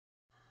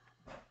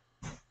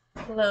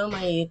Hello,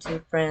 my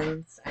YouTube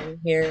friends. I'm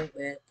here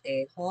with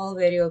a haul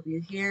video. If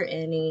you hear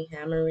any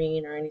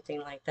hammering or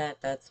anything like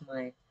that, that's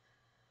my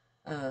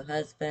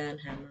husband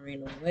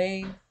hammering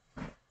away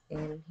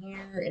in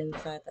here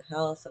inside the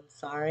house. I'm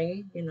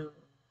sorry,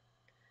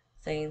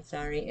 saying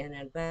sorry in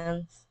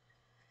advance.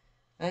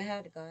 I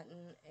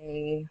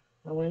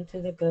went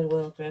to the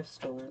Goodwill thrift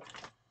store,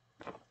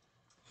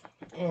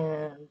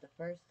 and the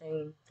first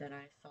thing that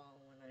I saw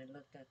when I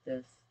looked at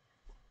this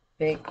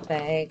big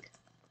bag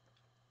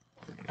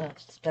of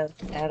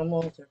stuffed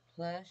animals or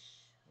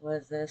plush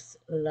was this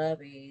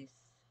Lovey's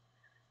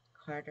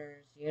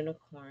Carter's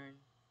unicorn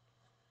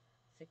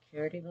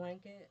security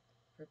blanket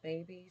for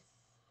babies.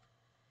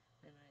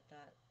 And I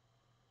thought,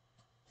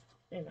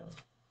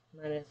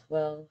 might as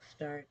well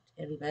start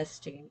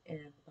investing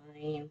in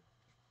buying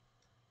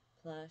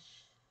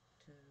plush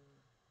to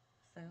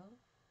sell.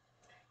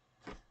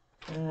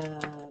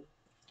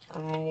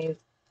 I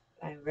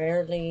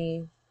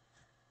rarely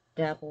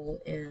dabble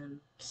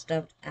in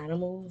stuffed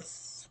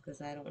animals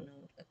because I don't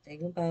know a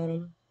thing about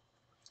them.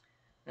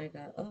 I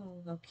got,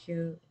 oh, how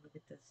cute. Look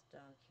at this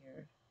dog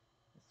here.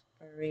 It's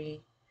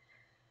furry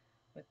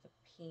with the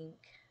pink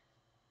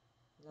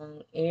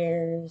long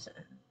ears.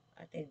 And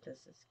I think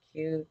this is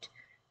cute.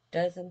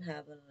 Doesn't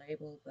have a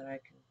label, but I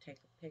can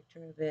take a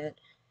picture of it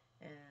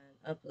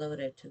and upload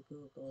it to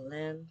Google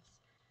Lens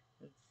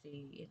and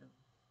see,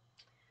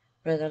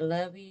 For the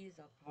levies,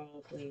 I'll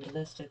probably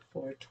list it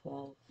for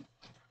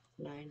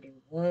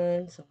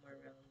 $12.91, somewhere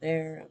around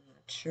there. I'm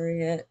not sure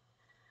yet.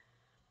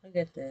 Look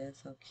at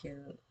this, how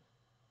cute.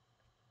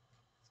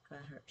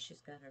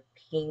 She's got her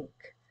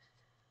pink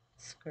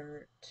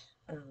skirt.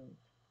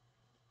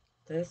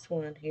 This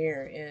one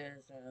here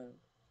is,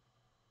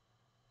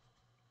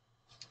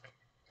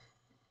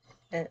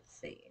 let's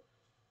see,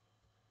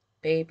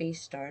 baby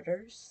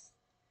starters.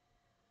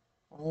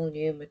 All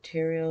new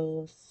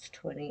materials,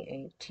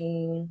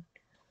 2018.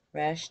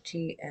 Rash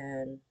tea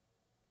and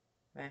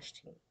rash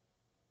tea.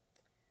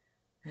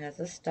 It has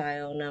a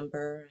style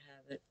number. I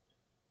have it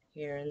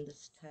here in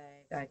this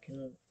tag. I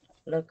can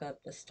look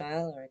up the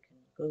style or I can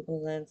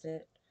Google Lens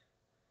it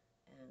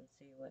and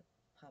see what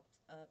pops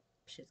up.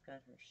 She's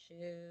got her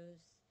shoes.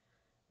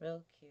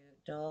 Real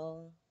cute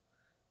doll.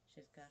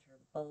 She's got her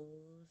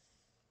bows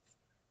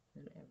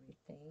and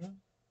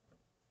everything.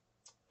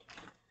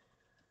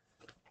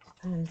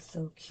 That is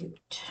so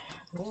cute.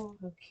 Oh,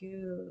 how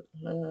cute.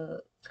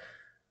 Look.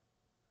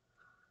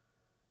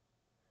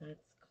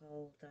 It's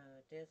called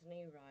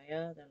Disney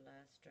Raya, the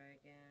Last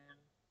Dragon.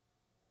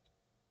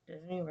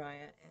 Disney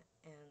Raya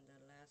and the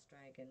Last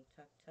Dragon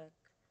Tuk Tuk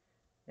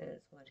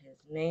is what his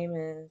name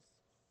is.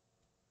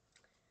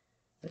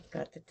 It's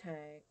got the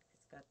tag.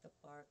 It's got the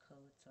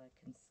barcode so I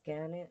can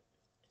scan it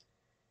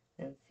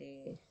and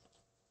see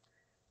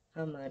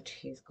how much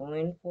he's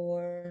going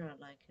for. I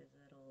like his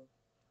little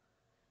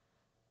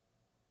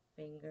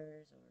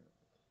fingers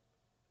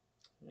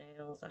or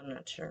nails. I'm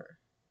not sure.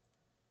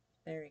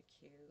 Very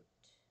cute.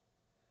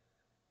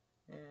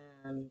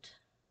 And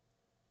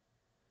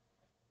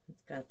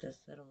it's got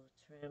this little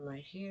trim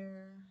right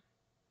here.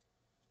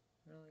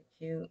 Really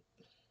cute.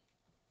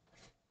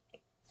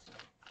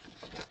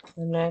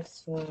 The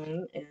next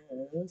one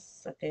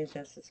is, I think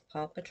this is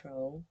Paw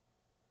Patrol.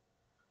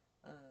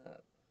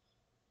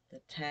 The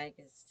tag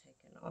is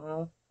taken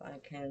off. I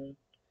can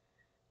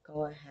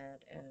go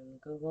ahead and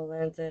Google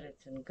Lens it.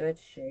 It's in good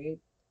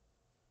shape.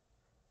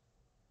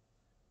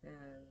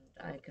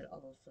 And I could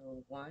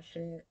also wash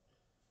it.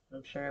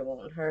 I'm sure it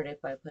won't hurt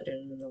if I put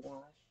it in the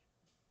wash.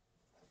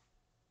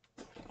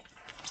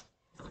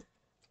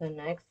 The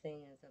next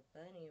thing is a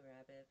bunny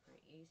rabbit for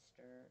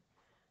Easter.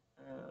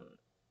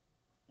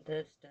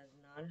 This does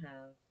not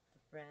have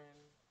the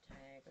friend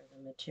tag or the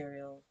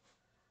material.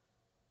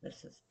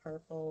 This is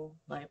purple,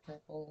 light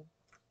purple.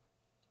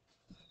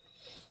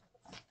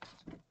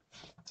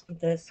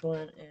 This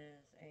one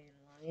is a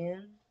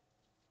lion.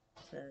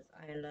 It says,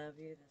 I love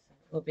you.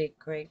 This will be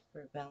great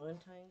for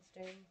Valentine's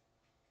Day.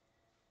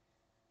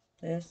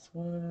 This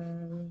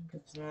one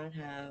does not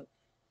have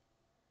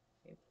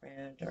a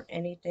brand or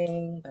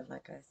anything, but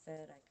like I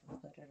said, I can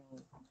put it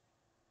on.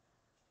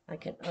 I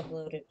can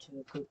upload it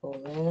to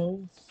Google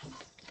Lens.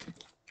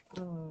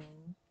 Oh,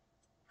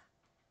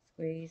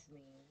 squeeze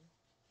me.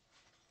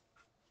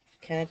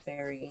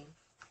 Cadbury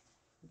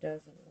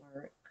doesn't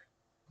work.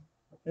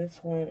 This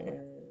one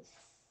is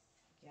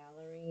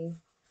Gallery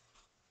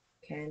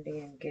Candy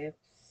and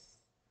Gifts.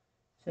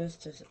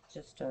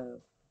 Just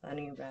a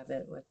bunny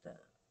rabbit with the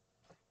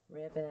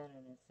ribbon,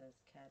 and it says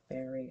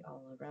Cadbury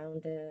all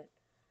around it.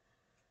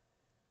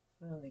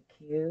 Really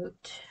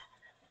cute.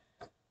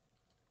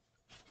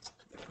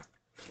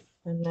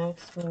 The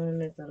next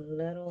one is a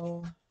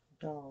little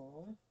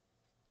doll.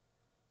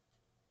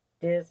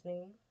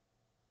 Disney.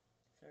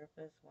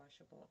 Surface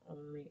washable,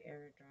 only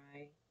air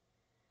dry.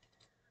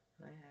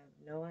 I have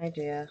no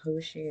idea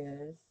who she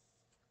is.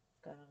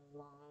 Got a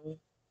long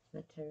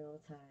material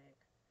tag.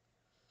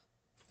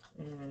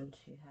 And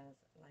she has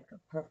like a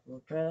purple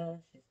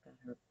dress. She's got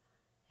her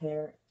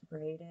hair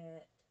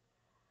braided.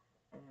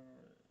 And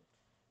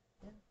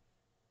yeah.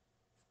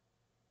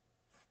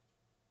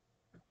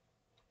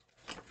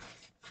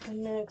 The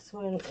next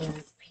one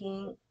is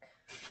pink.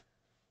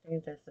 I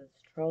think this is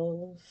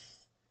Trolls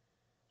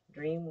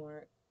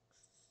DreamWorks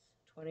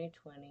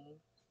 2020.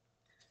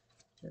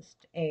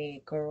 Just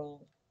a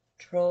girl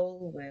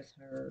troll with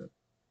her,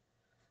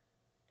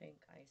 I think,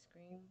 ice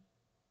cream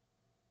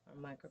or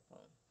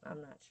microphone.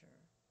 I'm not sure.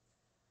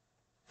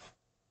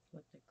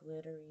 With the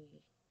glitter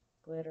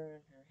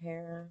in her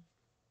hair.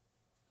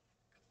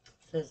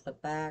 This is the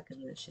back,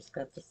 and then she's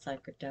got the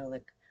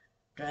psychedelic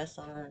dress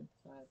on.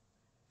 So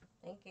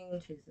I'm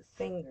thinking she's a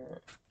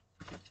singer.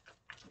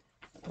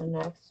 The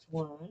next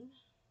one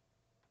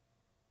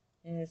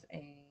is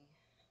a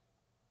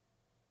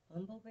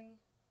bumblebee.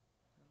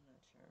 I'm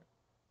not sure.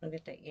 Look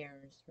at the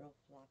ears, real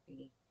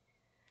floppy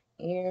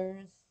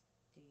ears.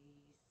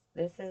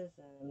 This is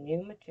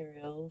new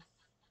materials,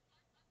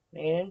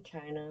 made in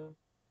China,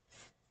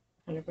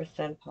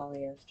 100%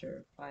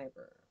 polyester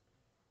fiber.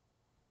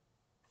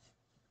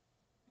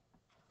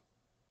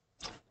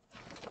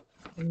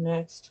 The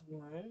next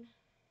one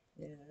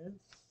is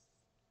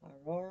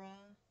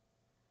Aurora.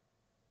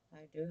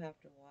 I do have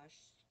to wash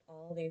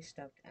all these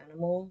stuffed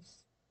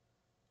animals.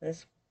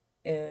 This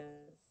is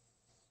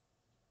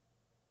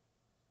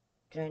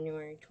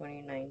January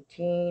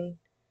 2019.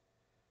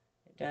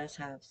 It does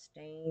have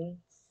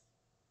stains,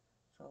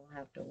 so I'll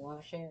have to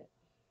wash it.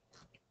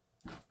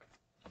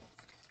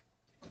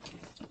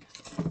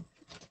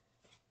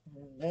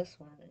 And this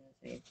one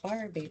is a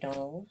Barbie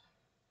doll.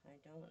 I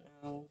don't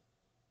know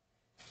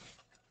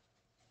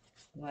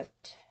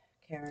what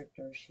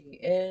character she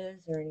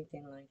is or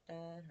anything like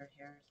that. Her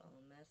hair is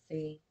all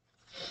messy.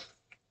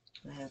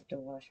 I have to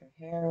wash her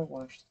hair,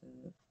 wash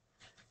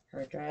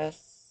her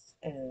dress,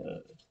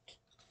 and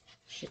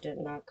she did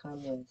not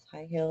come with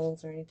high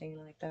heels or anything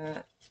like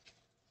that.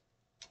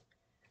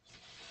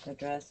 The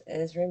dress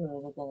is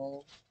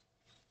removable.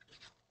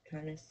 I'm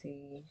trying to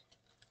see.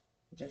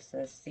 It just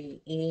says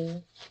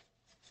CE.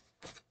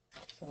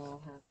 So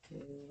I'll have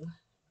to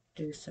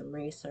do some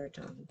research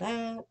on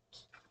that.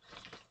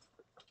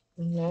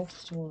 The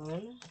next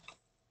one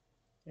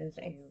is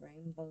a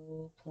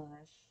rainbow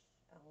plush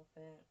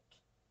elephant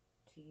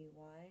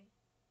TY.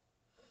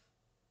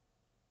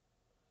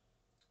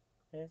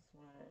 This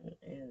one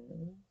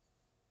is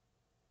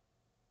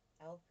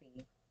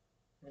Elfie,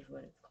 is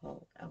what it's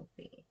called,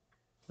 Elfie.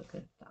 Look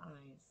at the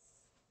eyes,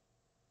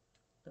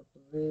 the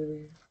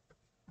blue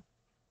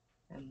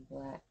and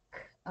black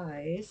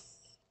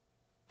eyes.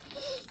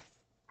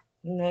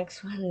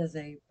 Next one is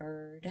a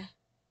bird.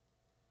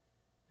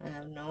 I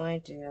have no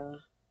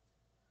idea.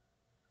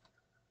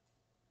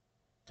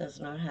 Does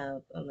not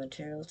have a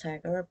material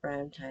tag or a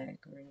brand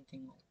tag or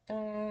anything like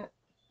that.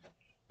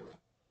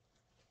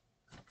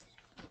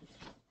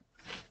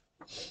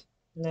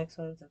 Next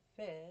one's a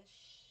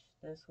fish.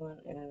 This one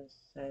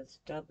says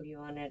W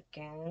on it,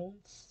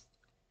 Gans.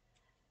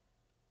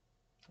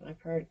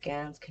 I've heard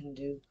Gans can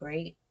do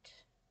great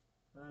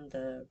on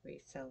the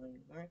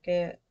reselling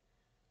market.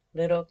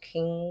 Little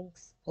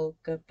King's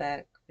polka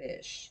back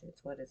fish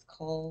is what it's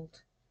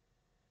called.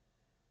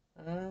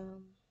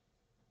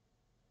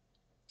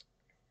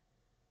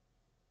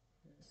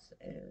 This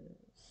is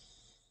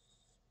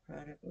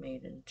product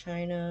made in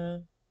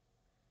China.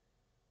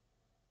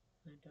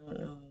 I don't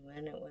know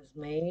when it was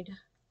made.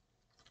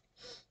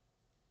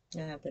 I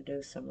have to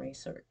do some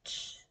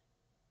research.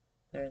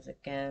 There's a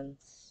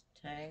Gans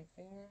tag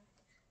there.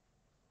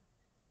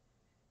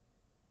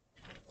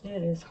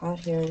 It is hot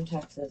here in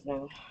Texas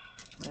now.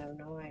 I have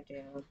no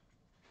idea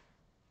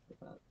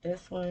about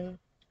this one.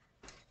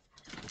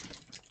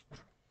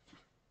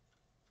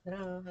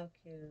 Oh, how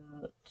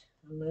cute.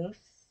 A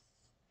moose.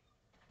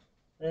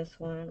 This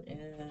one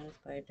is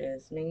by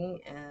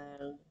Disney,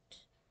 and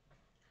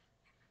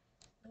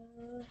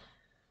I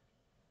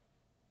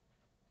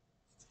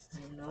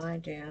have no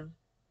idea.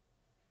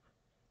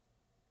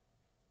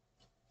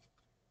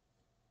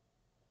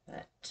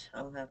 But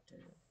I'll have to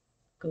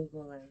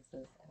Google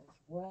lenses as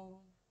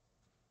well.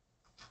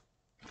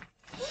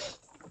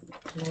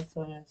 Next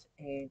one is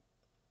a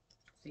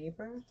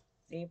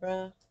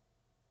zebra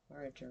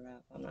or a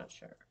giraffe, I'm not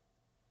sure.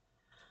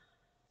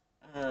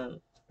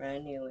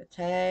 Brand new with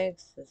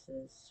tags. This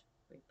is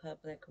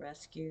Republic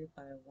Rescue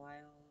by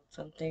Wild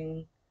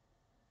something.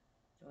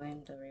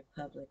 Join the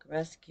Republic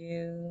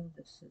Rescue.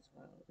 This is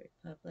Wild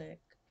Republic.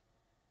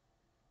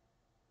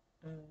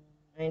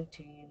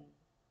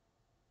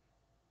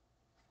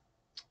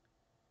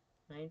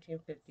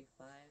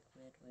 1955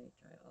 Midway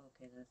Drive.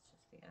 Okay, that's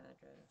just the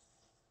address.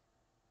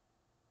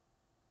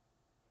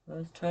 I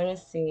was trying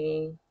to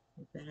see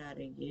if it had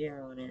a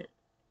year on it.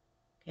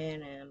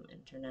 K&M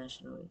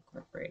International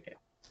Incorporated.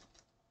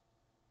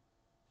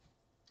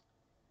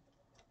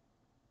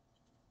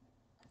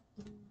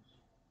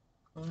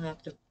 I'll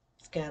have to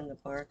scan the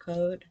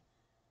barcode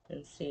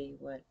and see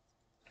what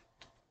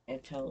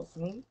it tells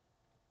me.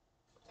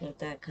 If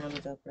that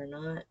comes up or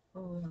not.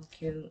 Oh, how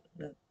cute.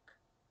 Look.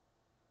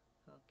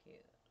 How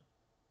cute.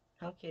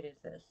 How cute is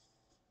this?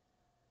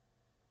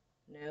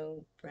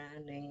 No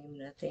brand name,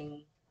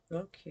 nothing.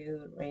 Real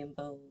cute.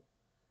 Rainbow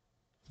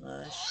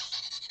plush.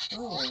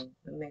 Oh,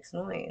 it makes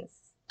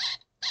noise.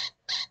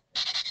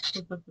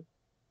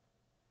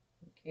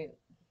 Cute.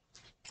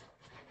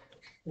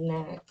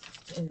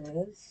 Next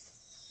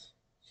is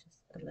just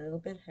a little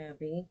bit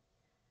heavy.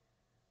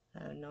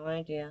 I have no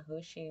idea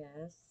who she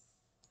is.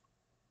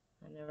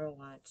 I never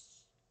watched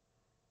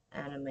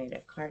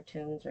animated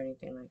cartoons or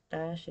anything like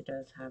that. She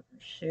does have her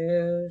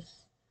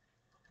shoes.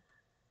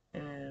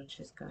 And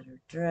she's got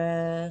her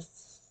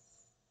dress.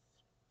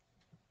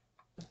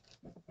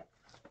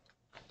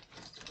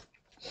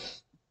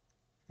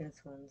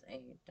 This one's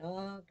a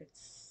dog.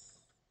 It's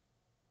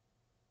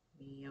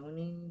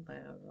Meowing by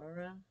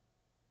Aurora.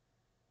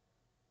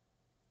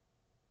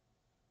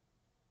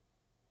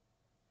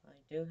 I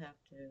do have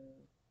to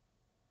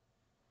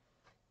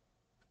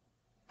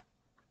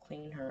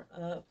clean her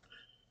up.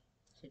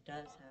 She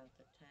does have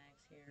the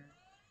tags here.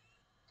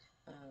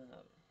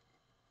 I'll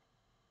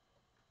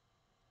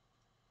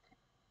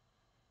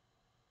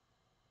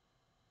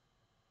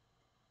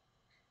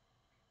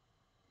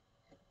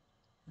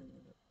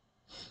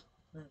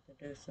have to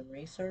do some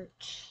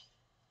research.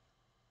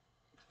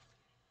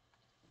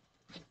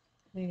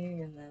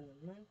 Okay, and then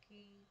the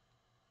monkey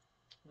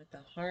with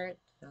the heart.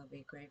 That'll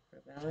be great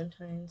for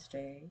Valentine's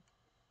Day.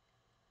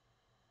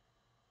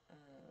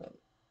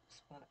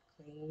 Spot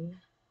Clean.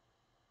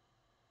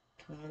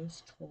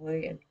 Tom's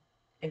Toy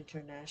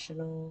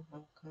International,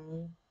 Hong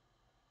Kong.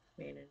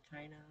 Made in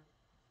China.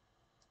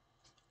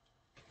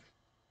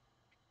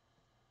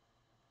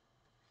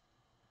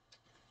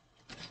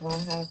 So I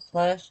have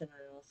Plush, and I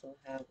also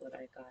have what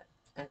I got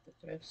at the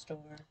thrift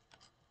store.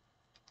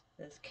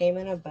 This came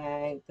in a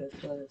bag. This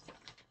was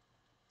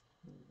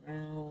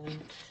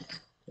around,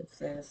 it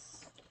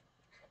says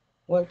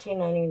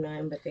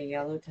 $14.99, but the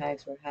yellow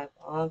tags were half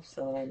off,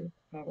 so I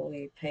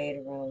probably paid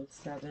around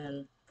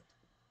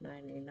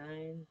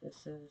 $7.99.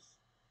 This is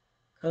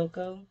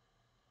Coco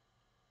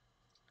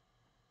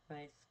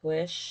by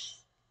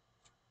Squish.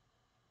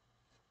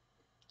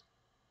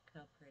 Look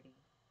how pretty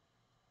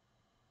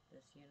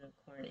this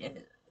unicorn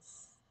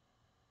is.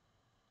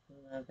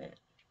 Love it.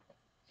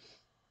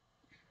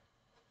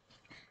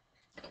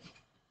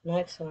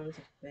 Next one's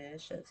a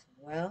fish as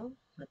well.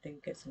 I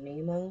think it's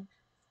Nemo.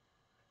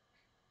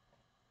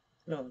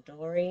 No,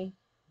 Dory.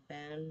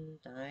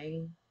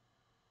 Bandai.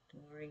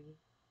 Dory.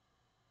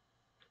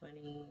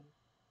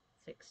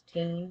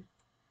 2016.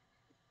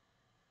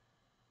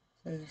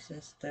 So this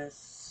is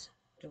this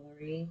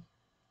Dory.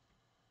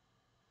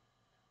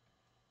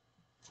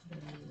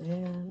 And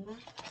then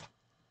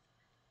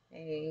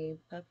a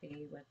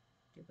puppy with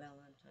the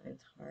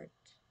Valentine's heart.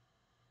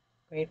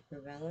 Great for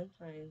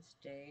Valentine's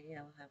Day.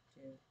 I'll have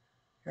to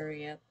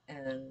hurry up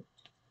and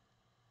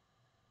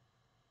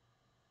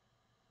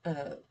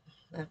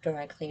after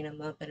I clean them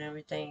up and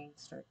everything,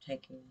 start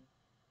taking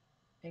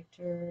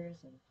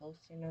pictures and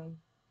posting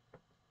them.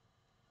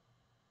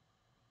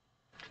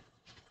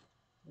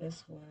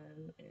 This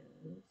one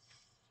is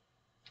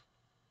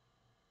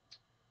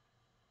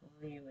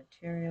new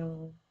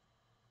material.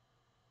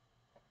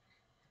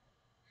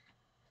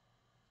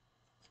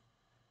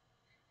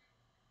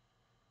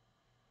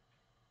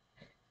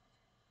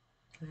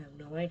 I have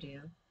no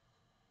idea.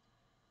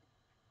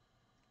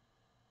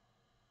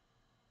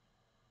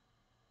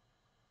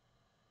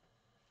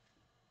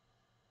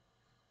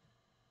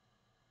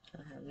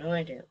 I have no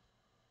idea.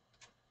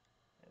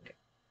 Okay.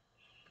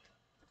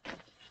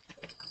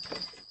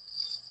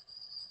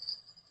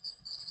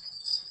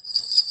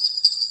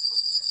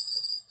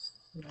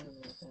 I don't know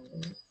what that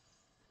is.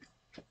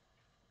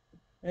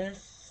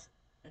 This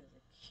is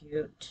a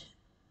cute,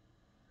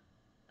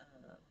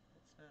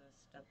 it's not a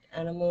stuffed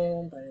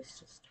animal, but it's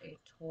just a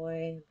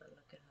toy. But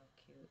look at how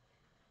cute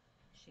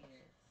she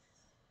is.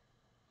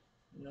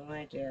 No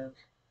idea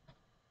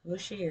who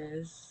she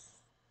is.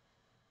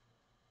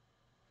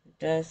 It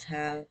does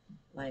have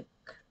like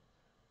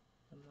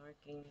the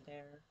marking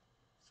there,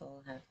 so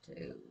I'll have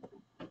to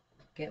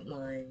get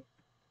my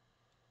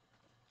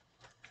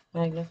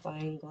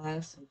magnifying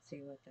glass and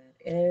see what that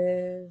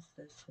is.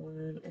 This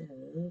one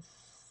is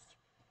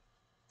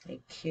a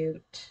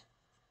cute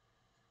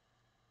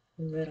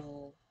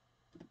little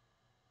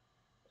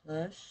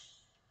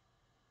plush.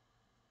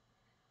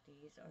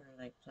 These are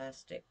like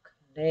plastic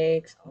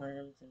legs,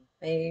 arms, and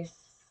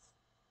face.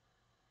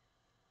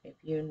 If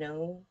you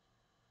know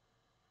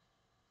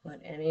what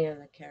any of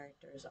the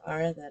characters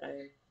are that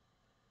I'm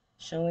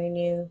showing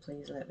you,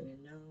 please let me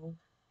know.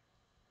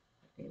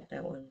 I think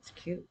that one's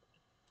cute.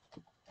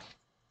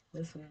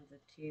 This one's a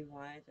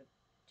TY, the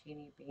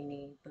Teeny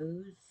Beanie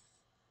Boos.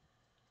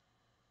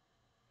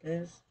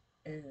 This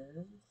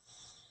is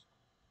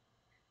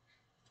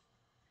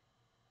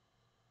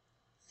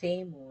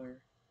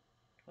Seymour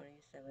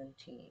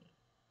 2017.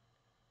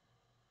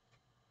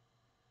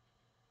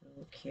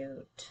 Real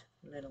cute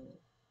little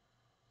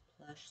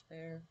plush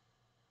there.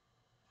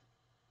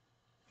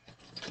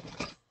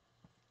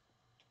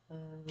 I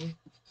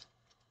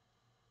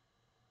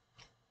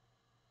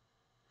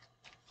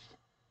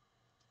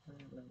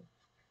don't know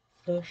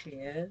who she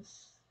is.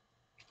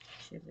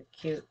 She's a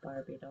cute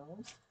Barbie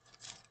doll.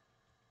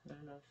 I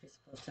don't know if she's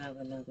supposed to have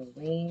another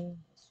wing.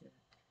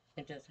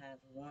 It just has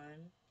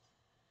one.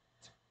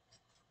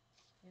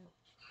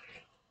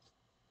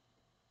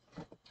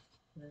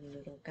 The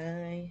little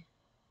guy.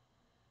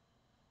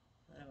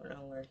 I don't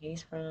know where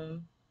he's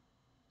from,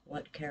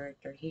 what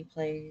character he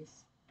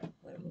plays,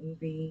 what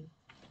movie.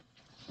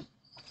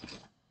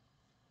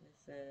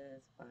 This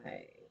is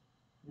by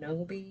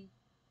Nobi.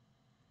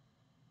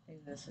 I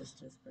think this is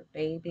just for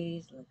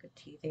babies, like a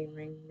teething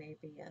ring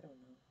maybe, I don't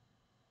know.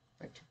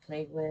 Or to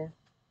play with.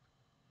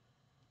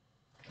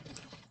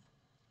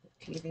 A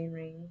teething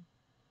ring.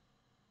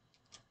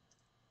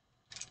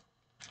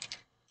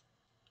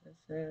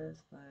 This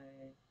is by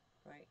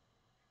Bright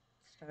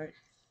Starts.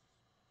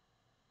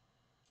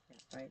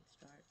 Yeah, Bright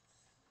Starts.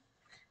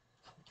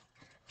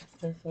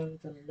 This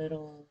one's a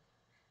little,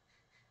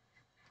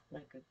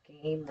 like a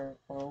game or a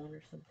phone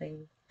or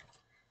something.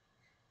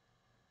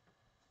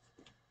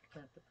 I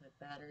have to put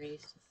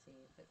batteries to see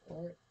if it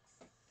works.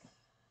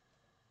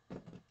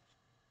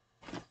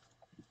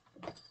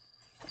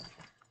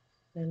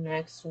 The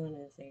next one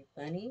is a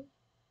bunny,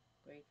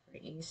 great for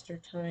Easter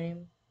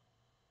time.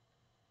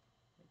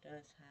 It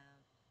does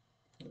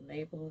have a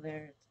label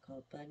there. It's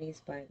called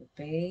Bunnies by the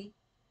Bay.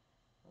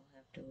 I'll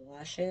have to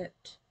wash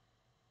it.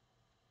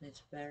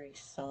 It's very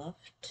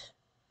soft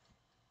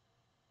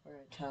for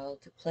a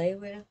child to play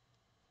with.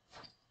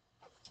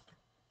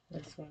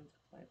 This one's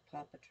by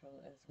Paw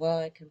Patrol as well.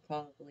 I can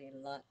probably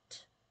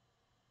lot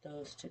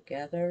those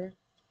together.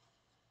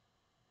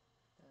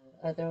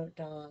 The other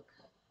dog,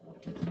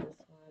 this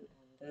one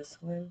and this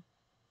one.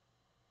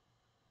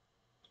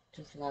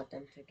 Just lot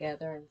them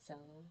together and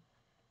sell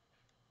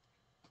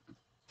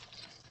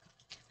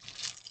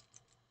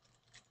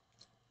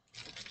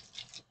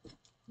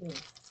them.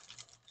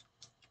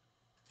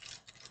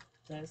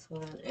 This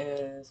one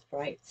is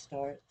Bright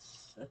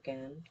Starts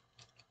again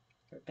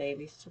for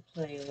babies to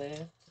play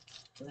with,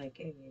 like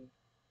a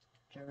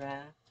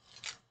giraffe.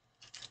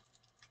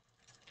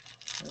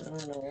 I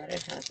don't know what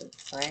it has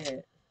inside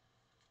it.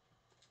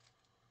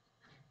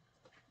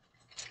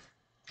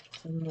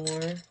 Some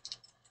more,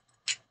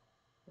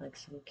 like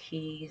some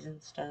keys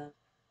and stuff.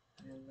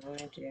 I have no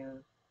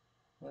idea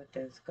what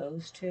this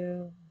goes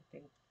to. I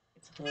think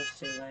it's supposed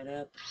to light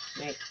up,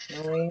 make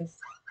noise.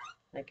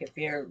 Like if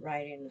you're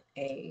driving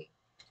a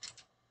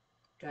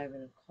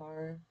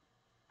car,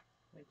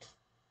 which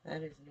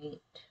that is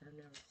neat. I've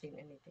never seen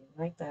anything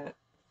like that.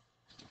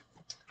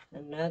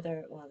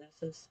 Another, well,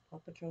 this is Paw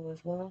Patrol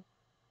as well.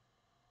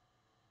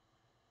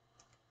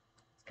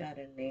 It's got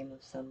a name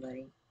of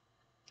somebody.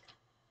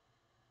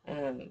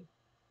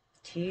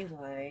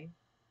 TY.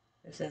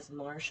 It says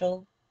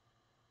Marshall.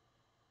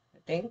 I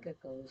think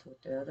it goes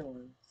with the other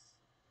ones.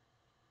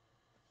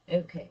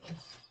 Okay.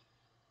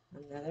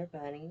 Another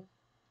bunny.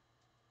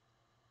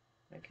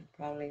 I can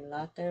probably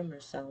lot them or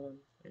sell them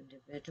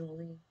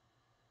individually.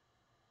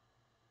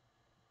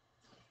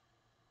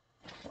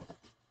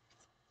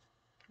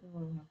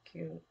 Oh, how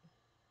cute.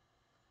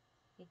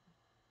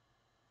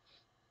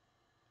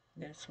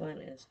 This one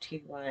is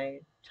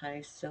TY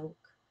Thai Silk.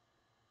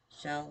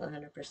 Shell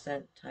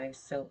 100% Thai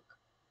Silk.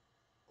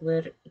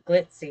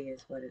 Glitzy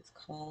is what it's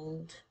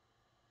called.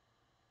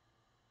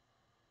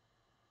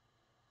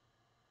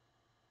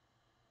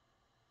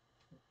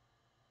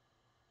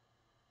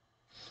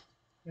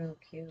 Real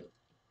cute.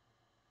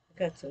 I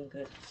got some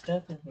good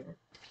stuff in here.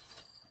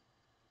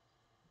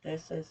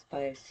 This is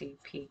by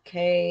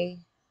CPK.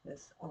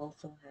 This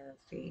also has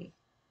the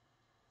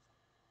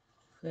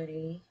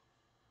hoodie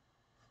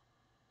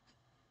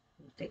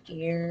with the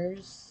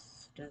ears.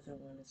 Doesn't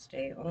want to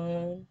stay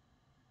on.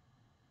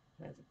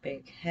 Has a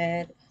big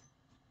head.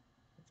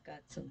 It's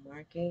got some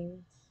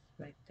markings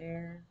right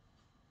there.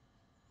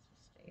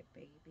 Just a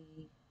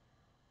baby.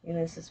 And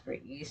this is for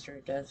Easter.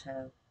 It does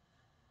have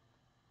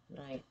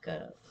like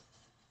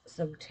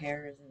some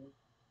tears and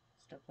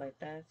stuff like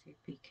that.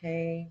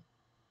 CPK.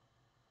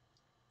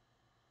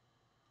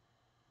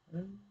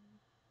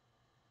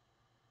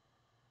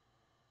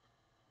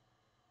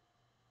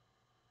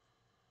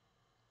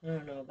 I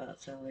don't know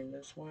about selling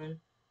this one.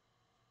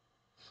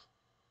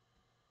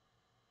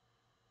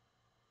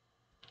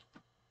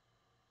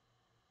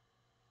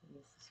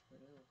 This is for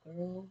little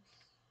girls.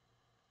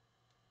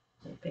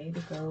 The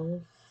baby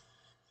girls.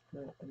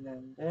 And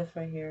then this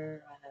right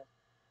here, I have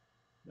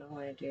no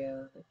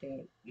idea. I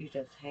think you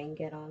just hang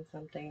it on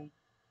something.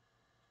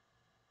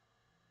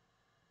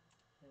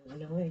 I have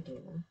no idea.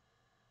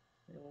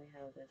 And we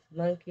have this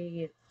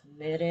monkey. It's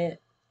knitted.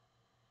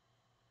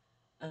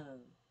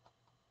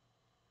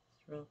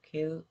 It's real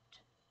cute.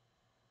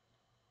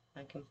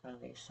 I can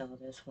probably sell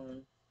this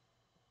one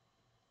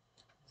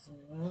as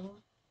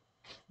well.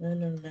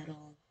 Then a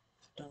little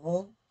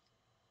doll.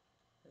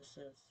 This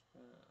is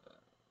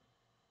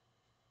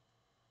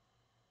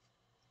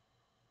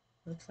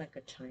looks like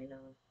a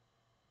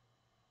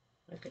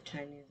like a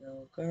Chinese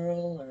little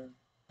girl or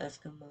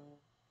Eskimo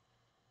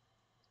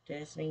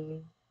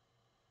Disney.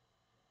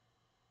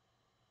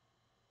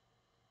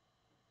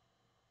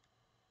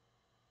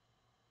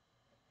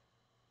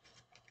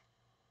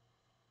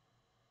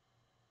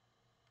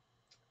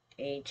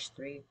 Age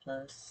 3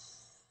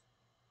 plus.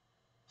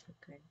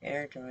 Okay,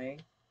 air dry.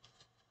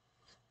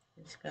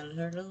 She's got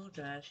her little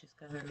dress. She's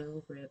got her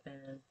little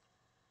ribbon.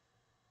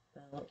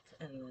 belt,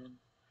 and then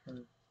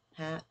her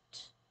hat.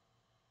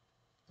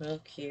 Real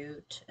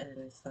cute, and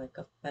it's like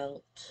a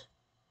felt.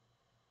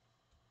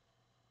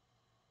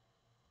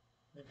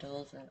 The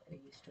dolls that we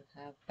used to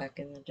have back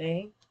in the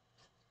day.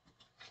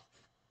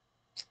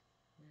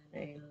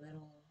 And a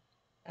little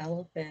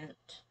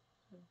elephant.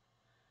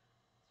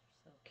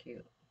 So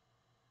cute.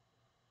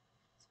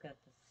 It's got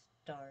the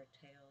star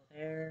tail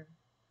there.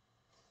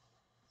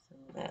 So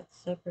that's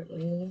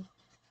separately.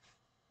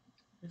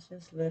 This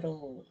is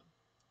little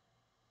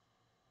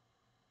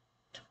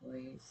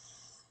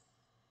toys.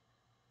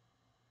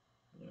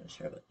 I'm not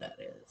sure what that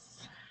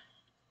is.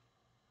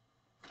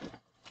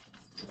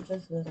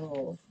 This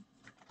little,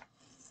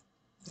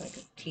 like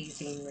a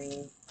teasing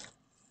ring.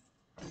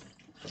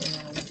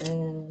 And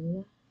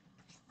then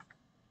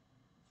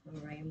a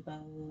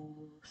rainbow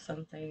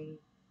something.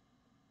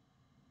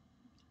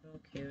 Real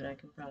cute. I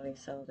can probably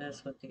sell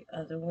this with the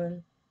other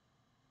one.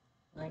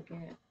 Like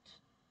it.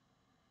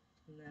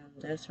 And then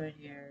this right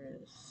here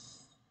is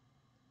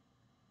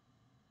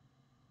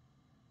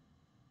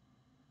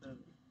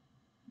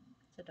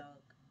it's a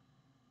dog,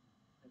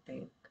 I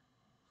think.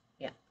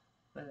 Yeah,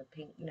 with a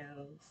pink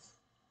nose.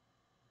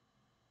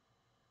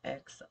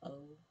 XO.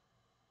 So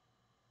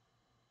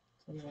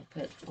I'm gonna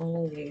put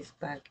all of these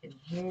back in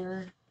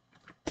here.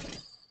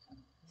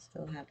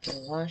 Still have to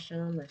wash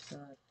them. I still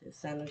have to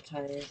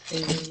sanitize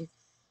these.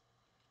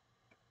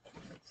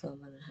 So I'm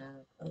gonna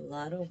have a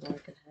lot of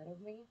work ahead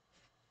of me.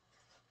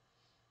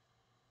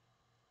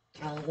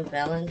 All the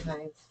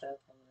Valentine stuff,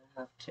 I'm gonna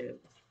have to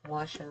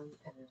wash them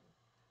and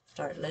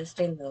start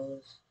listing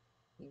those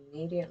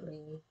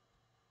immediately.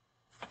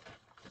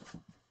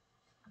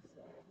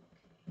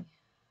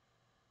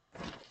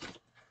 And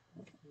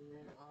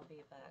then I'll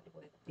be back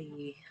with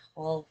the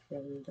haul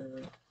from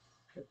the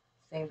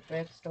same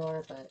thrift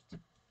store, but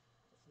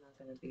it's not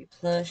going to be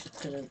Plush.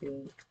 It's going to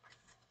be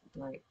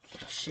like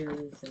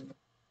shoes and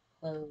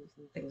clothes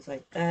and things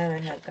like that. I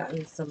have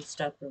gotten some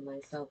stuff for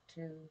myself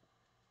too,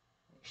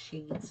 like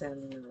sheets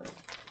and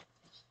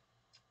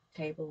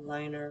table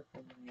liner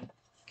for my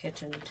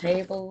kitchen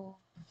table.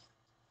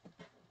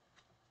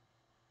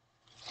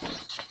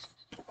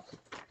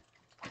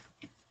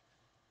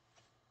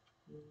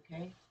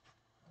 Okay.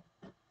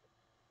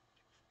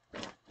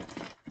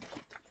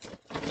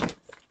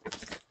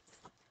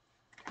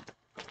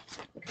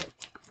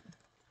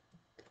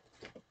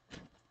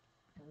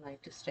 I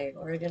like to stay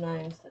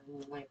organized. I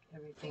don't like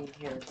everything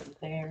here and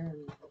there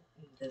in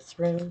this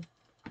room.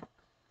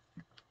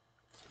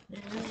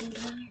 And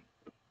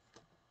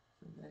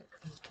that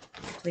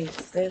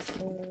completes this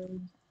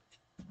one.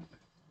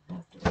 I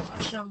have to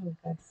wash them, like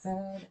I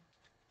said.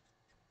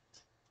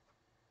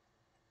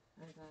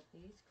 I got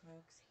these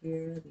Crocs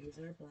here. These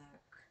are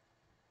black.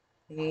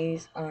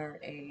 These are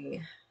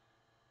a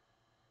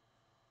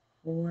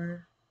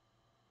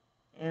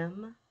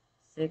 4M,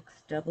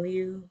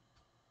 6W,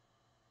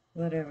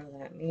 whatever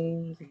that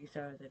means. These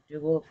are the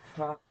dual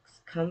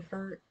Crocs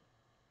Comfort.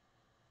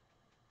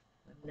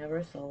 I've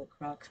never sold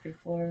Crocs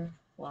before.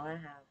 Well, I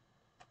have.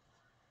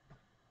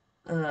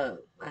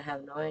 I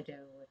have no idea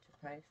what to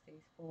price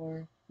these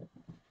for.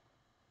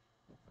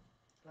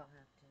 I'll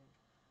have to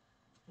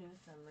do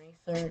some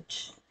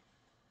research.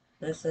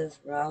 This is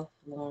Ralph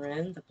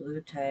Lauren, the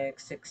blue tag,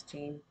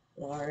 16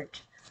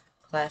 large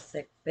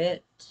classic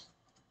fit.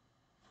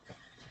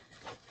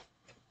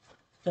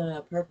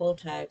 The purple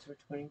tags were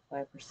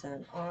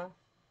 25% off.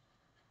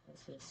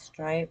 This is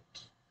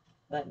striped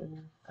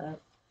button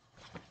up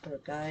for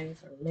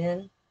guys or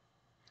men.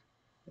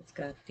 It's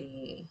got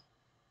the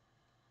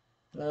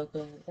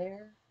logo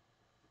there.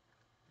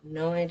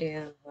 No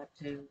idea what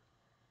to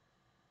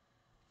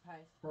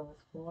price those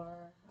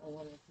for. I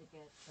wanted to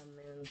get some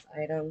men's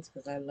items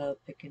because I love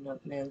picking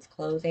up men's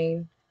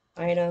clothing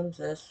items.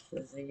 This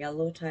is a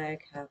yellow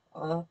tag, half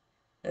off.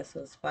 This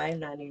was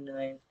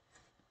 $5.99.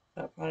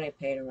 I probably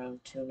paid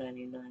around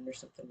 $2.99 or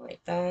something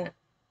like that.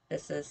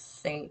 This is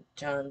St.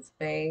 John's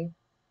Bay.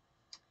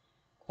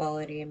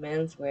 Quality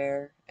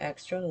menswear,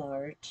 extra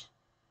large.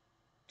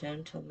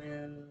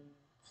 Gentlemen's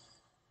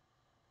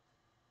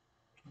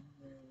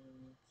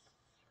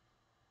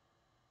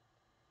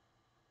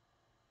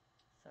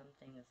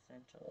something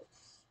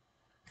essentials.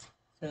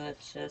 So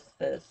it's just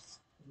this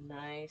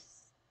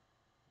nice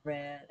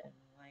red and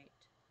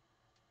white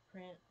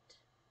print.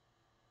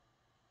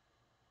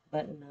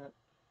 Button up.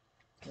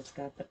 It's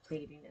got the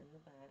pleating in the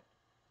back.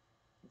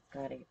 It's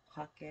got a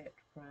pocket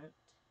front.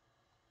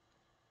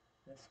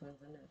 This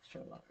one's an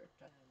extra large.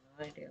 I have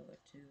no idea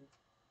what to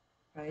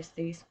price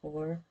these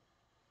for.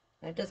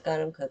 I just got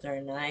them because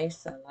they're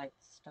nice. I like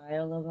the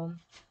style of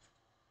them.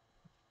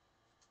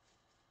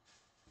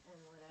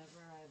 And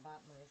whatever I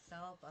bought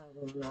myself, I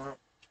will not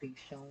be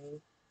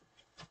showing.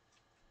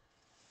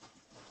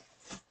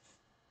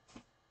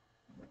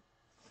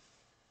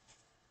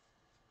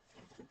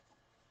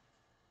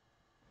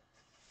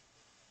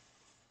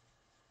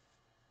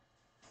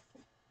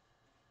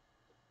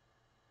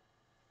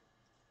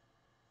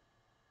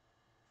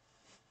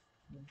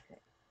 Okay.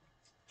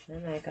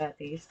 Then I got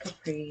these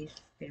capris.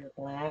 They're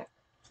black.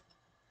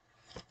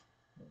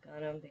 I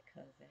got them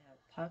because they have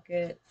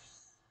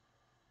pockets,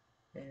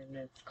 and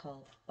it's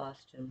called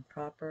Boston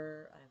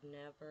Proper. I've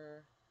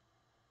never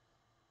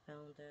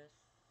found this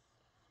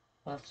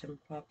Boston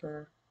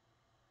Proper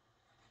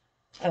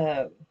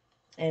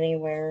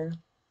anywhere.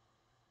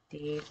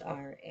 These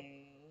are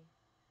a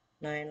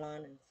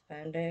nylon and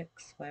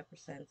spandex,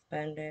 5%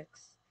 spandex.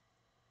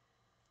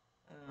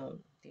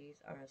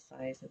 These are a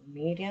size of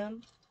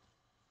medium.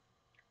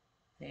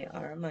 They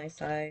are my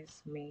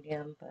size,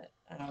 medium, but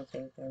I don't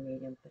think they're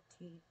medium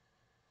petite.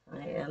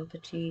 I am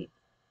petite,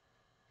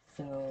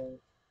 so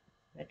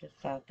I just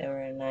thought they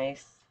were a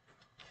nice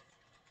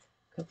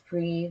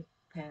capri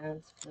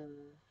pants for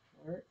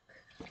work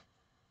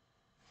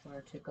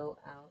or to go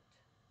out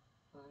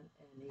on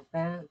an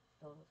event.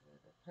 Those were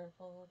the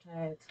purple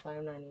tags,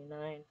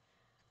 $5.99,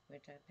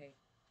 which I paid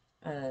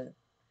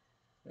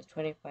was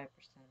 25%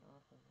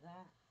 off of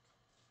that.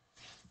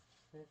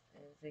 This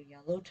is a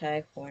yellow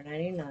tag,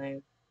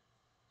 $4.99.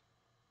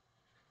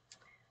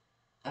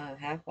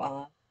 Half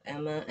off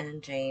Emma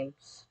and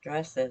James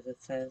dresses,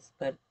 it says,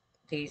 but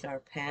these are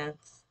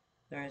pants.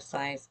 They're a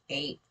size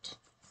 8,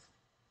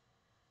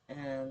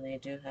 and they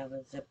do have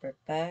a zippered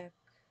back.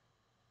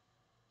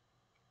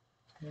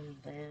 And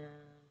then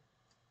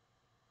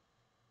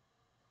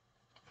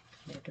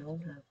they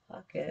don't have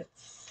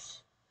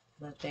pockets,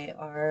 but they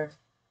are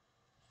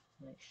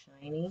like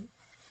shiny.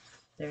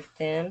 They're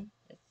thin.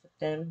 It's a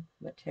thin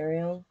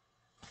material.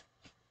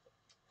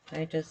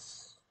 I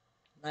just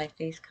like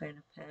these kind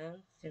of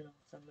pants. You know,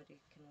 somebody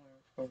can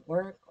wear for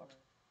work or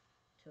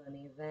to an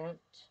event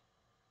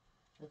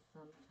of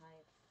some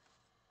type.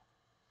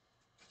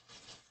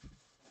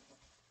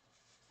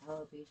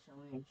 I'll be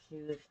showing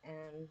shoes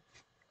and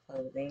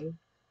clothing.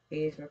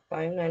 These are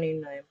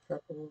 $5.99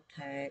 purple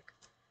tag.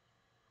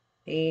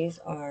 These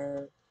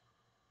are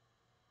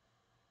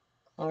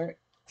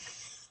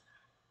Clark's,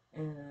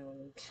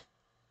 and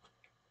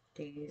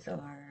these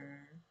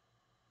are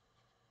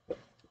what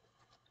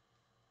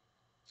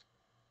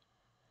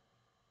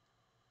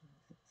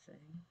does it say?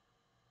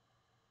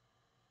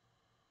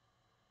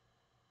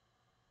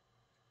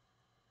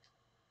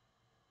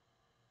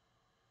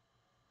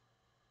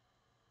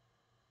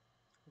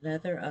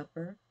 Leather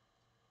upper.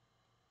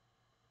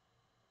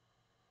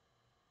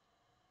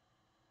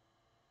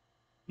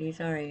 These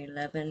are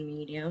 11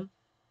 medium.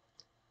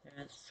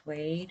 They're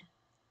suede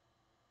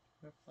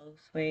or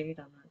faux suede,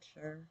 I'm not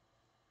sure.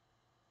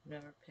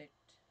 Never picked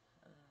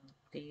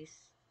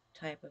these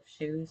type of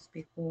shoes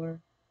before.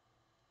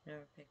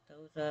 Never picked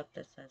those up.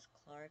 That says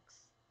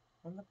Clark's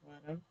on the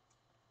bottom.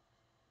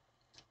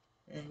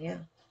 And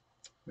yeah,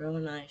 real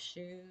nice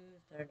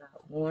shoes. They're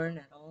not worn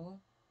at all.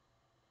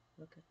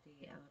 Look at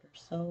the outer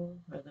sole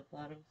or the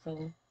bottom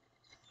sole.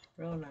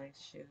 Real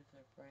nice shoes.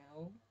 They're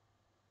brown.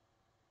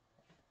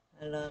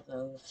 I love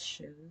those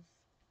shoes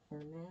for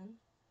men.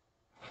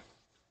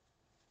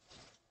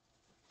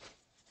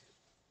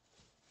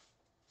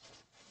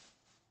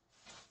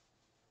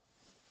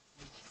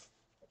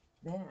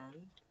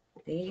 Then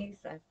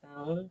these I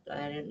found.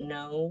 I didn't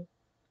know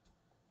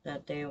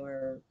that they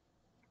were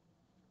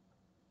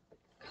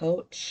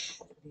Coach.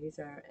 These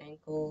are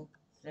ankle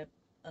zip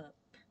up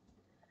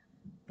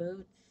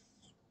boots.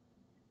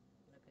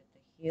 Look at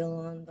the heel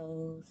on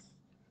those.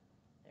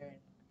 They're in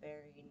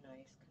very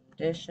nice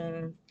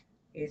condition.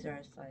 These are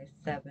a size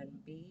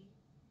 7B.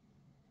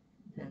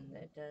 And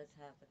it does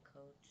have the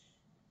Coach,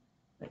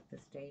 like the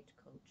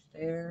Stagecoach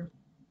there.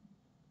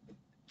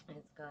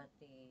 It's got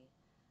the,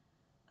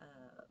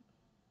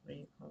 what do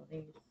you call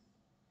these?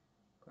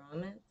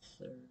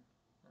 Grommets? Or,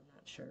 I'm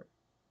not sure.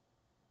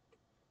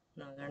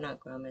 No, they're not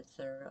grommets.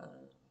 They're,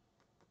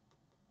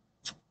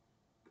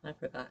 I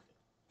forgot.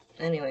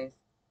 Anyways,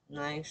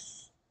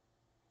 nice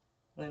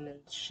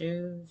women's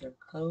shoes or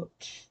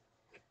Coach.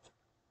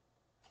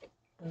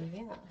 So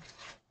yeah,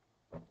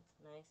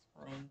 nice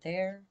find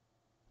there.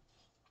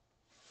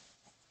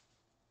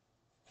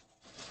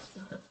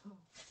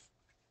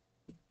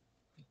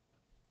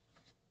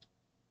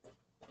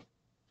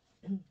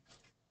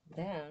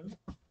 Then,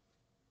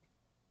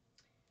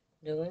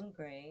 doing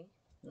gray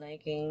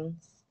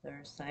leggings.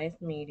 They're size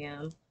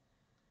medium,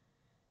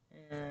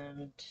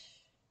 and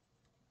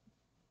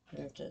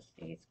they're just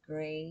these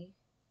gray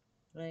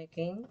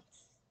leggings.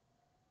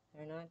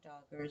 They're not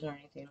joggers or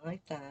anything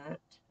like that.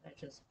 I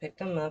just picked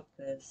them up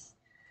because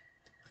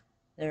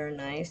they're a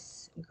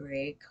nice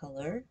gray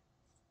color.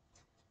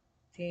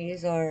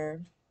 These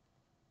are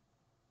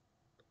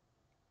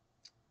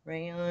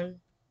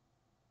rayon,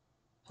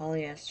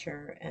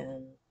 polyester,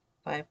 and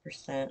 5%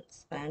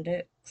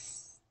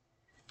 spandex.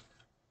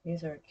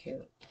 These are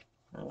cute.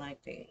 I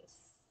like these.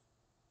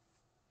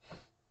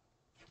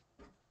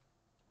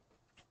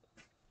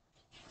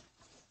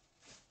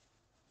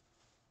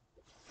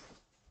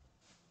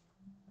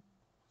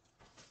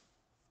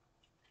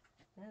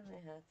 Then I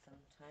had some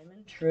Time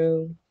and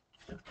True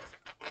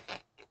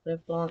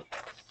flip-flops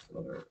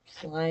or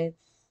slides.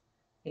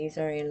 These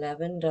are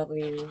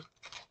 11W.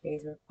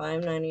 These are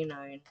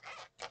 $5.99.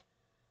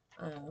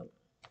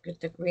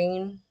 The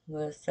green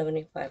was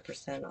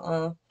 75%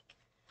 off.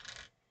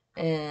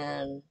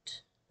 And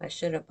I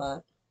should have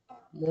bought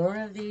more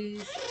of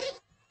these,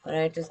 but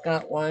I just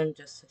got one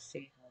just to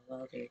see how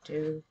well they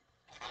do.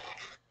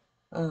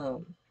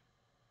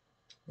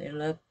 They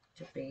look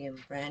to be in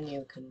brand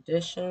new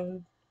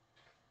condition.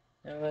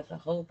 There was a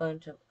whole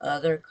bunch of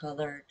other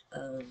colored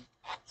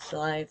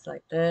slides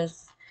like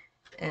this,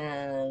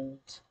 and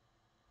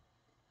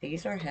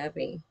these are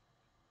heavy,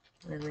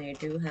 and they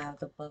do have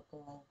the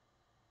buckle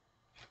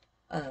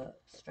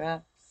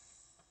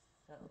straps,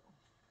 so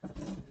I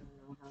don't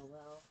know how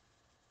well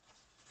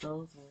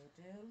those will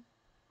do.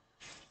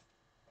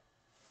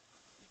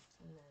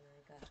 And then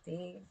I got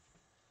these.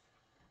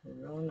 They're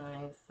real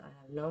nice. I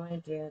have no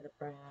idea the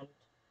brand,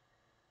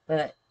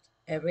 but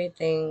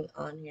everything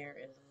on here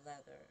is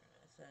leather.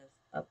 It says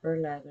upper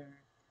leather,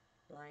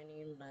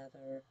 lining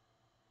leather.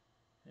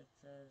 It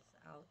says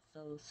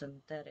outsole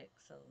synthetic.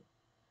 So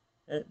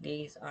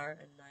these are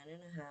a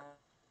 9.5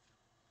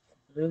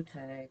 blue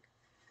tag,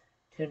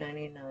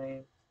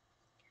 $2.99,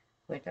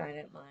 which I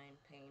didn't mind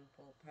paying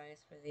full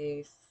price for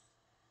these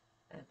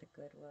at the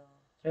Goodwill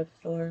thrift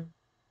store.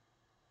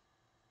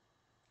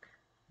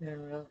 They're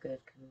in real good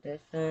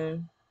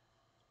condition.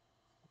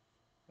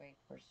 Great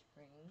for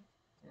spring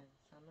and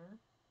summer.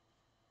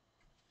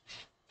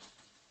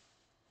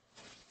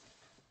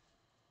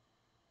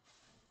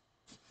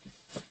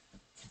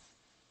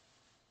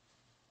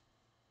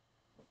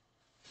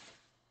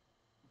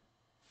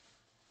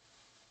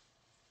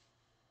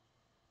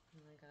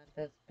 And I got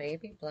this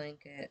baby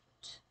blanket,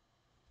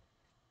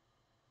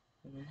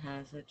 and it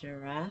has a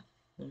giraffe,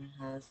 and it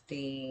has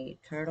the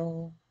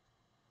turtle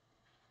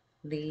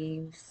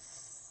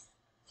leaves,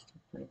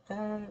 stuff like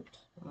that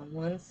on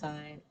one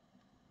side.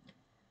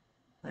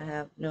 I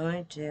have no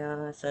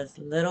idea. It says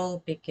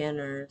Little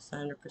Beginners,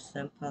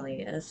 100%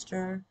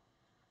 polyester.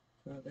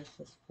 So this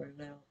is for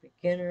little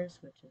beginners,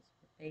 which is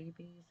for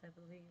babies, I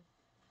believe.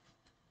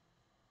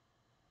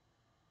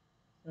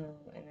 So,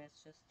 and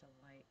it's just a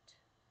white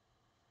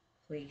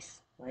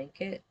fleece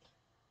blanket.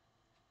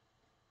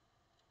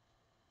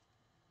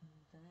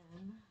 And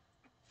then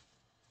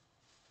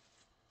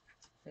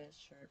this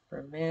shirt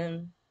for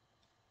men.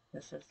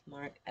 This is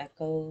Mark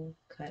Echo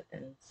Cut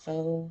and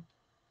Sew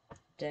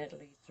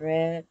Deadly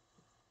Thread,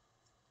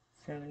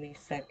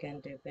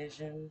 72nd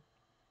Division,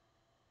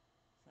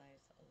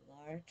 size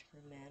large for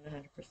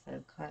men,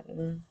 100%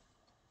 cotton.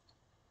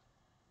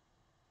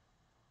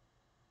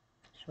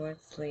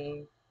 Short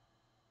sleeve.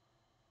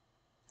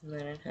 And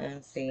then it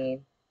has the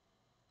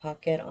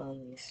pocket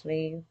on the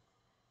sleeve,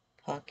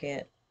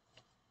 pocket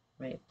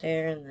right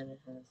there, and then it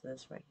has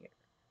this right here.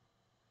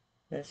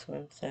 This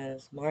one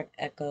says Mark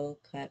Echo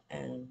Cut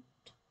and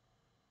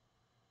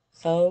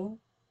Sew,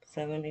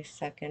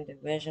 72nd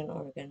Division,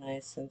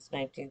 organized since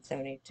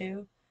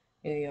 1972,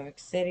 New York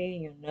City.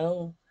 You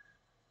know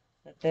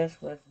that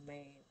this was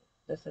made,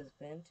 this is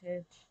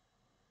vintage.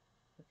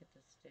 Look at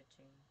the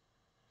stitching.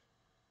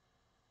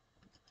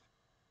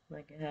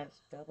 Like it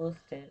has double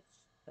stitch,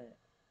 but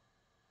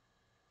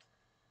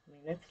I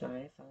mean it's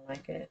nice, I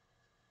like it.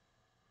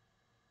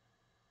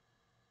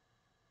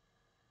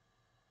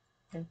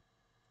 Yeah.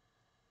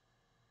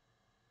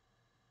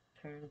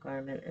 Turn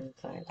garment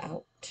inside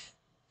out.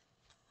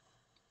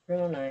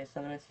 Real nice.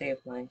 I'm gonna see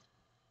if my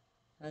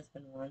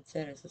husband wants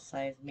it. It's a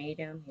size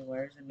medium. He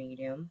wears a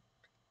medium.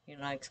 He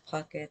likes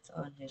pockets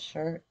on his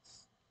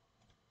shirts.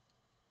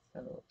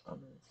 So I'm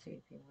gonna see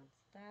if he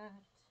wants that.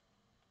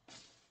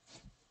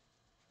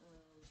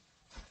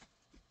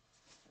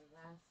 The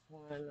last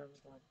one I'm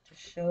going to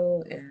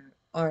show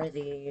are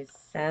these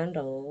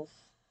sandals.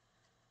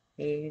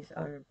 These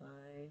are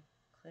by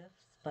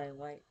Cliffs by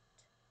White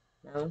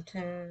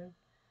Mountain.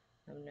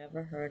 I've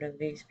never heard of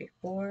these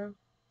before.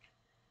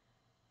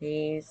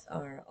 These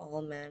are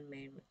all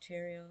man-made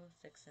material,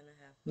 6.5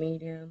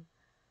 medium.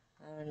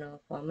 I don't know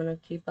if I'm gonna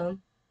keep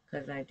them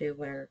because I do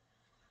wear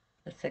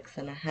a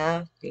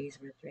 6.5. These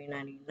were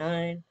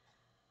 $3.99.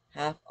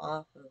 Half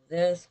off of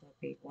this will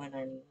be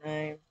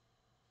 $1.99.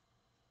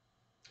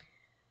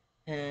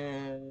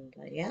 And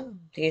yeah,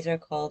 these are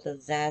called the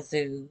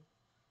Zazu.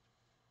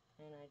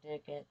 And I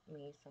did get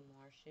me some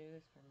more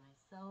shoes for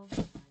myself.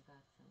 I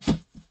got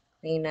some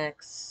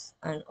Kleenex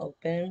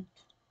unopened.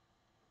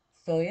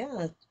 So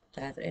yeah,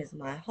 that is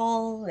my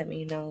haul. Let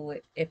me know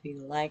if you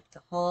like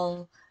the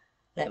haul.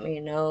 Let me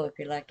know if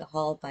you like the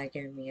haul by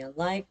giving me a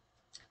like.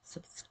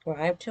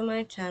 Subscribe to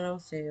my channel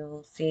so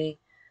you'll see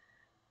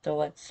the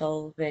what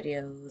sold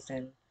videos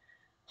and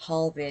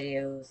haul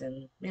videos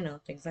and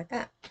things like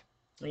that.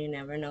 You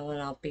never know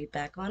when I'll be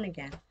back on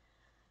again.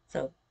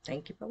 So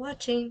thank you for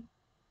watching.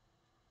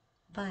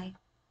 Bye.